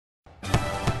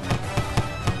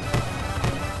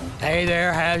Hey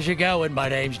there, how's it going? My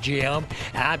name's Jim.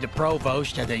 I'm the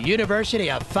provost of the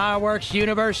University of Fireworks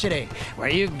University, where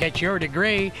you can get your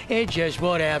degree in just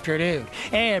one afternoon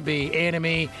and be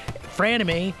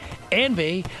frenemy,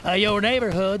 envy of your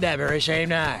neighborhood that very same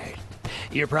night.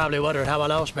 You're probably wondering how I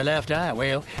lost my left eye.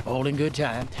 Well, all in good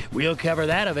time. We'll cover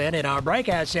that event in our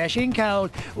breakout session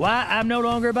called Why I'm No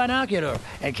Longer Binocular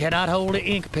and Cannot Hold an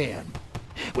Ink Pen.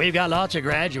 We've got lots of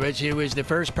graduates who was the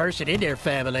first person in their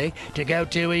family to go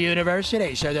to a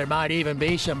university, so there might even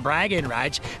be some bragging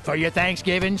rights for your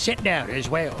Thanksgiving sit-down as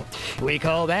well. We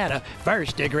call that a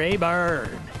first-degree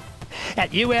burn.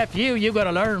 At UFU, you're going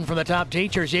to learn from the top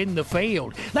teachers in the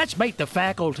field. Let's meet the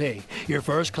faculty. Your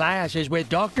first class is with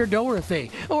Dr. Dorothy,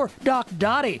 or Doc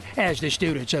Dottie, as the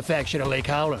students affectionately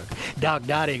call her. Doc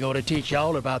Dottie going to teach you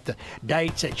all about the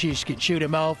dates that you can shoot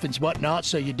him off and whatnot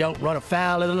so you don't run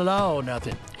afoul of the law or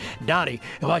nothing. Dottie,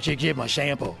 why don't you give him a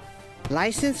sample?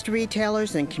 Licensed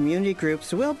retailers and community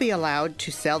groups will be allowed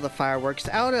to sell the fireworks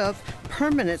out of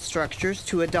permanent structures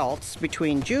to adults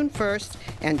between June 1st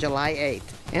and July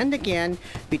 8th, and again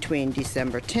between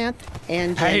December 10th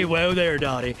and January. Hey, whoa there,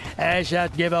 Dottie. As I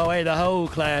give away the whole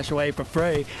class away for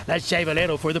free, let's save a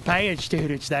little for the paying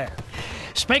students there.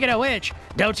 Speaking of which,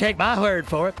 don't take my word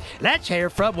for it. Let's hear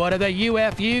from one of the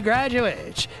UFU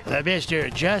graduates,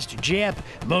 Mr. Just Jep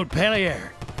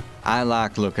Montpellier. I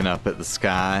like looking up at the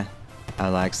sky. I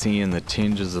like seeing the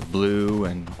tinges of blue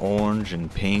and orange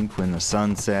and pink when the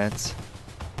sun sets.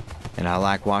 And I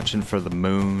like watching for the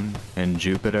moon and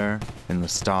Jupiter and the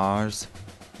stars.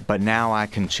 But now I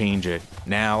can change it.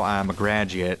 Now I'm a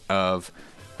graduate of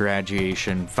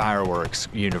Graduation Fireworks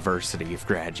University of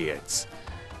Graduates.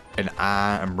 And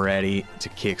I am ready to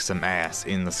kick some ass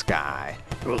in the sky.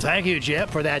 Well, thank you,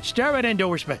 Jep, for that stirring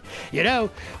endorsement. You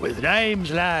know, with names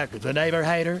like the Neighbor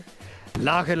Hater,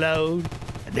 Lock and Load,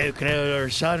 Nuclear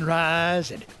Sunrise,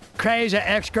 and Crazy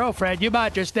Ex-Girlfriend, you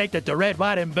might just think that the red,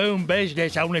 white, and boom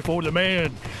business only for the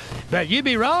men. But you'd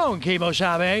be wrong,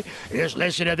 Kimo-Sabe. Just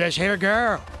listen to this here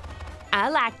girl. I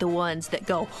like the ones that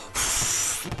go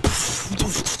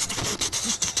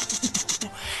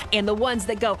and the ones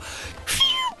that go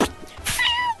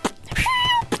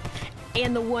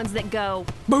and the ones that go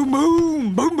boom,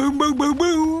 boom, boom, boom, boom, boom,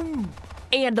 boom.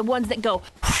 And the ones that go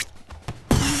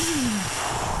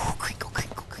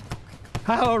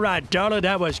All right, darling,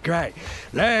 that was great.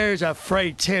 There's a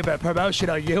free tip at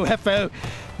promotional UFO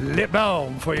lip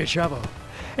balm for your trouble.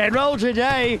 Enroll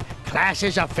today.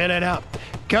 Classes are filling up.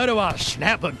 Go to our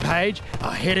Snapbook page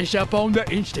or hit us up on the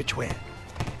Insta-Twit.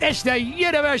 It's the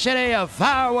University of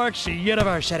Fireworks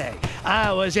University,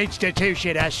 Iowa's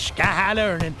institution of sky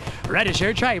learning,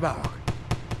 registered trademark.